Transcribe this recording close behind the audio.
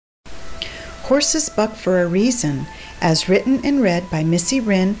Horses Buck for a Reason, as written and read by Missy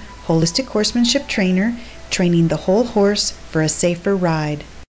Wryn, holistic horsemanship trainer, training the whole horse for a safer ride.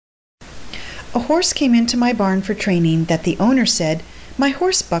 A horse came into my barn for training that the owner said, "My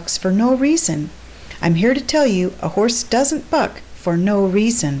horse bucks for no reason." I'm here to tell you a horse doesn't buck for no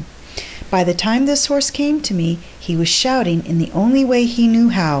reason. By the time this horse came to me, he was shouting in the only way he knew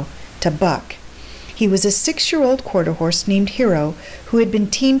how, to buck. He was a 6-year-old quarter horse named Hero who had been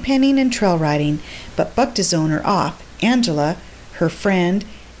team penning and trail riding, but bucked his owner off, Angela, her friend,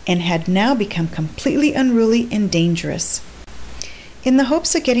 and had now become completely unruly and dangerous. In the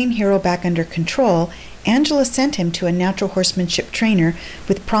hopes of getting Hero back under control, Angela sent him to a natural horsemanship trainer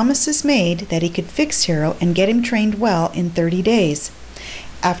with promises made that he could fix Hero and get him trained well in 30 days.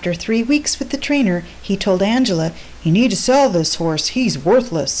 After 3 weeks with the trainer, he told Angela, "You need to sell this horse, he's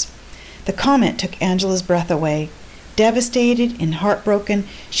worthless." The comment took Angela's breath away. Devastated and heartbroken,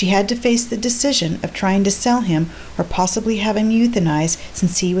 she had to face the decision of trying to sell him or possibly have him euthanized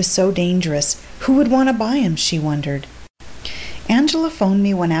since he was so dangerous. Who would want to buy him, she wondered. Angela phoned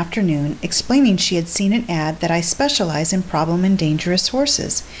me one afternoon explaining she had seen an ad that I specialize in problem and dangerous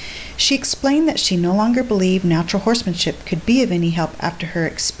horses. She explained that she no longer believed natural horsemanship could be of any help after her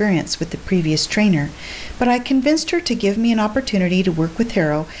experience with the previous trainer, but I convinced her to give me an opportunity to work with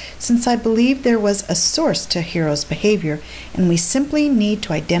Hero since I believed there was a source to Hero's behavior and we simply need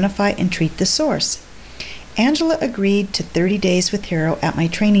to identify and treat the source. Angela agreed to 30 days with Hero at my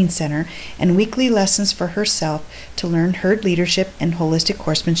training center and weekly lessons for herself to learn herd leadership and holistic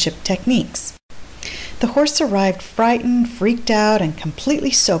horsemanship techniques. The horse arrived frightened, freaked out, and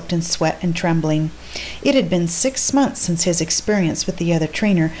completely soaked in sweat and trembling. It had been 6 months since his experience with the other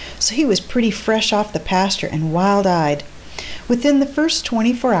trainer, so he was pretty fresh off the pasture and wild-eyed. Within the first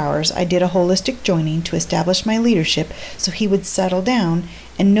 24 hours, I did a holistic joining to establish my leadership so he would settle down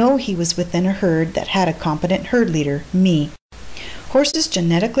and know he was within a herd that had a competent herd leader, me. Horses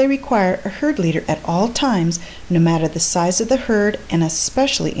genetically require a herd leader at all times, no matter the size of the herd, and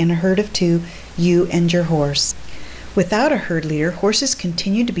especially in a herd of 2, you and your horse. Without a herd leader, horses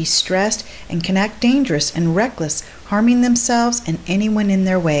continue to be stressed and can act dangerous and reckless, harming themselves and anyone in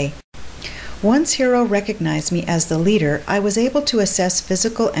their way. Once Hero recognized me as the leader, I was able to assess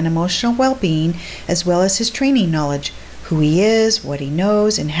physical and emotional well-being as well as his training knowledge, who he is, what he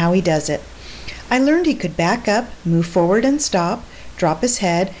knows, and how he does it. I learned he could back up, move forward and stop, drop his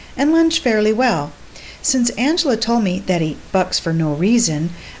head, and lunge fairly well. Since Angela told me that he bucks for no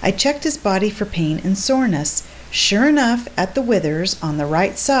reason, I checked his body for pain and soreness. Sure enough, at the withers, on the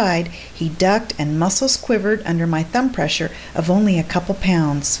right side, he ducked and muscles quivered under my thumb pressure of only a couple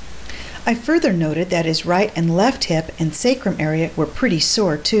pounds. I further noted that his right and left hip and sacrum area were pretty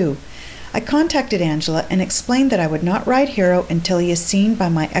sore too. I contacted Angela and explained that I would not ride Hero until he is seen by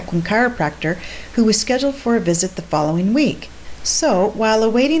my equine chiropractor, who was scheduled for a visit the following week. So, while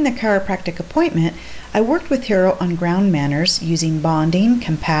awaiting the chiropractic appointment, I worked with Hero on ground manners using bonding,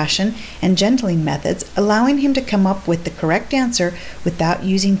 compassion, and gentling methods, allowing him to come up with the correct answer without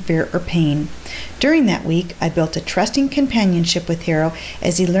using fear or pain. During that week, I built a trusting companionship with Hero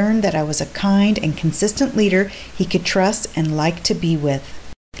as he learned that I was a kind and consistent leader he could trust and like to be with.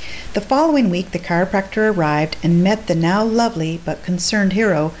 The following week, the chiropractor arrived and met the now lovely but concerned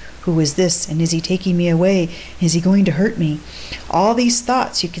Hero. Who is this, and is he taking me away? Is he going to hurt me? All these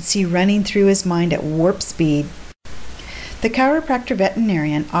thoughts you could see running through his mind at warp speed. The chiropractor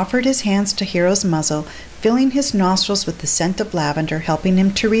veterinarian offered his hands to Hero's muzzle, filling his nostrils with the scent of lavender, helping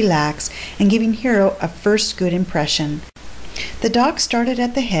him to relax and giving Hero a first good impression. The dog started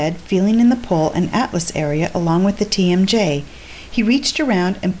at the head, feeling in the poll and atlas area along with the TMJ. He reached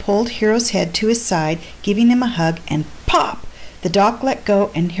around and pulled Hero's head to his side, giving him a hug, and pop! The dog let go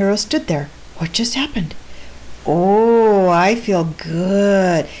and Hero stood there. What just happened? Oh, I feel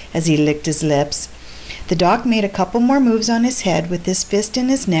good, as he licked his lips. The dog made a couple more moves on his head with his fist in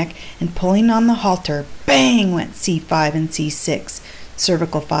his neck and pulling on the halter. Bang went C5 and C6,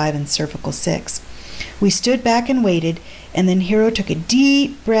 cervical 5 and cervical 6. We stood back and waited, and then Hero took a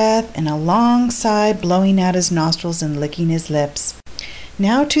deep breath and a long sigh, blowing out his nostrils and licking his lips.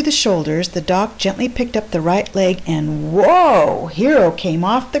 Now to the shoulders, the dog gently picked up the right leg and whoa! Hero came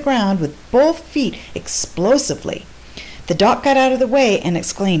off the ground with both feet explosively. The dog got out of the way and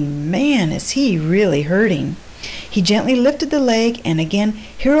exclaimed, "Man, is he really hurting?" He gently lifted the leg and again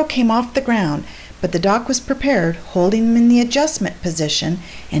Hero came off the ground, but the dog was prepared, holding him in the adjustment position,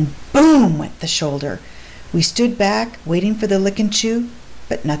 and boom went the shoulder. We stood back, waiting for the lick and chew,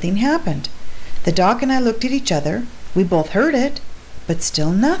 but nothing happened. The dog and I looked at each other. We both heard it, but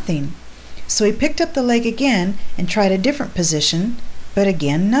still nothing. So he picked up the leg again and tried a different position, but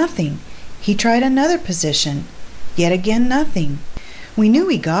again nothing. He tried another position. Yet again nothing. We knew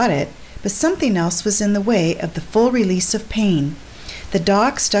he got it, but something else was in the way of the full release of pain. The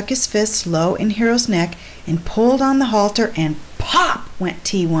dog stuck his fist low in Hero's neck and pulled on the halter, and pop went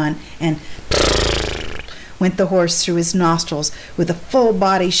T1, and went the horse through his nostrils with a full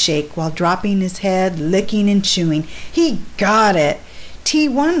body shake while dropping his head, licking and chewing. He got it!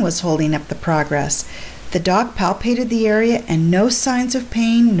 T1 was holding up the progress. The dog palpated the area, and no signs of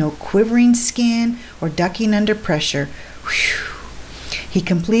pain, no quivering skin or ducking under pressure. Whew. He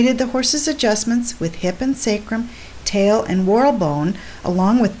completed the horse's adjustments with hip and sacrum, tail and whorlbone,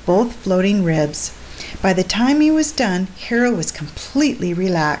 along with both floating ribs. By the time he was done, Hero was completely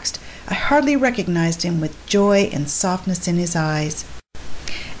relaxed. I hardly recognized him with joy and softness in his eyes.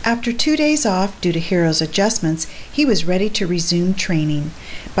 After 2 days off due to Hero's adjustments, he was ready to resume training.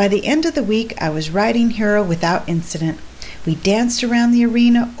 By the end of the week, I was riding Hero without incident. We danced around the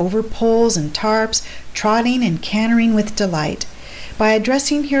arena, over poles and tarps, trotting and cantering with delight. By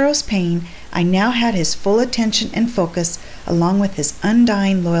addressing Hero's pain, I now had his full attention and focus, along with his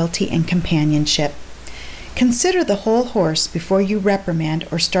undying loyalty and companionship. Consider the whole horse before you reprimand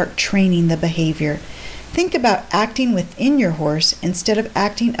or start training the behavior. Think about acting within your horse instead of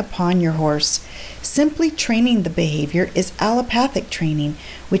acting upon your horse. Simply training the behavior is allopathic training,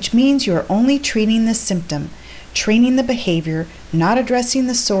 which means you are only treating the symptom, training the behavior, not addressing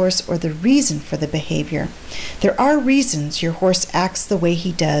the source or the reason for the behavior. There are reasons your horse acts the way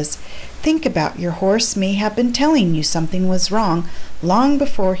he does. Think about your horse may have been telling you something was wrong long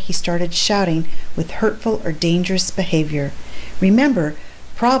before he started shouting with hurtful or dangerous behavior. Remember,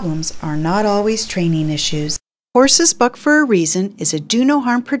 problems are not always training issues. Horses Buck for a Reason is a Do No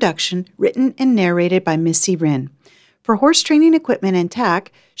Harm production written and narrated by Missy Wryn. For horse training equipment and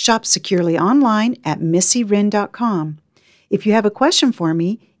tack, shop securely online at missywryn.com. If you have a question for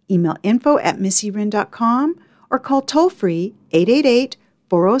me, email info@missywryn.com or call toll-free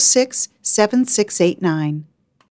 888-406-7689.